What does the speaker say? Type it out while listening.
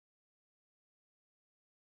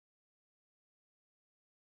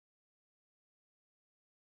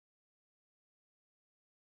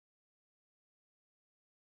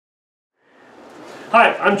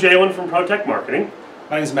Hi, I'm Jalen from ProTech Marketing.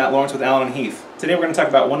 My name is Matt Lawrence with Allen Heath. Today we're going to talk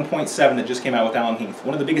about 1.7 that just came out with Allen Heath.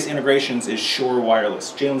 One of the biggest integrations is Shure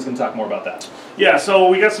Wireless. Jalen's going to talk more about that. Yeah, so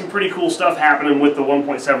we got some pretty cool stuff happening with the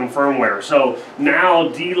 1.7 firmware. So now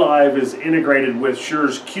dLive is integrated with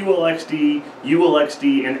Shure's QLXD,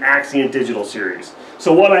 ULXD, and Axient digital series.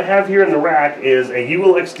 So what I have here in the rack is a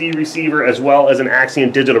ULXD receiver as well as an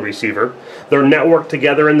Axient digital receiver. They're networked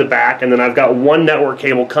together in the back, and then I've got one network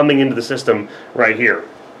cable coming into the system right here.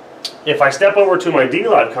 If I step over to my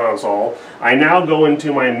dLive console, I now go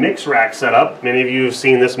into my mix rack setup. Many of you have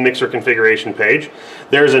seen this mixer configuration page.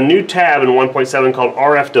 There's a new tab in 1.7 called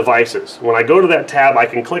RF devices. When I go to that tab, I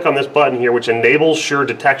can click on this button here which enables Shure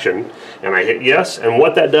detection, and I hit yes, and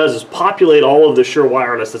what that does is populate all of the Shure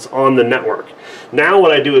Wireless that's on the network. Now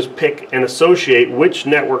what I do is pick and associate which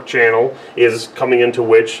network channel is coming into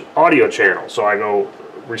which audio channel. So I go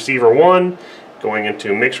receiver 1, going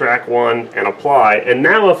into mix rack 1 and apply, and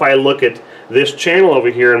now if I look at this channel over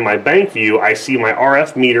here in my bank view, I see my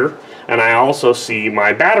RF meter and I also see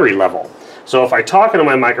my battery level. So if I talk into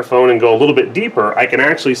my microphone and go a little bit deeper, I can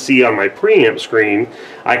actually see on my preamp screen,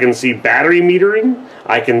 I can see battery metering,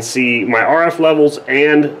 I can see my RF levels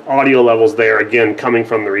and audio levels there again coming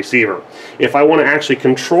from the receiver. If I want to actually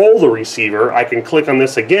control the receiver, I can click on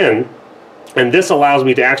this again, and this allows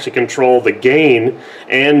me to actually control the gain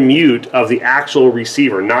and mute of the actual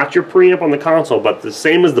receiver, not your preamp on the console, but the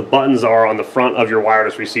same as the buttons are on the front of your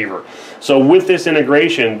wireless receiver. So with this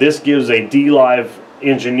integration, this gives a dLive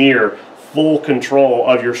engineer full control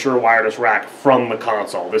of your Shure Wireless rack from the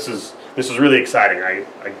console. This is really exciting. I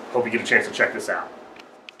hope you get a chance to check this out.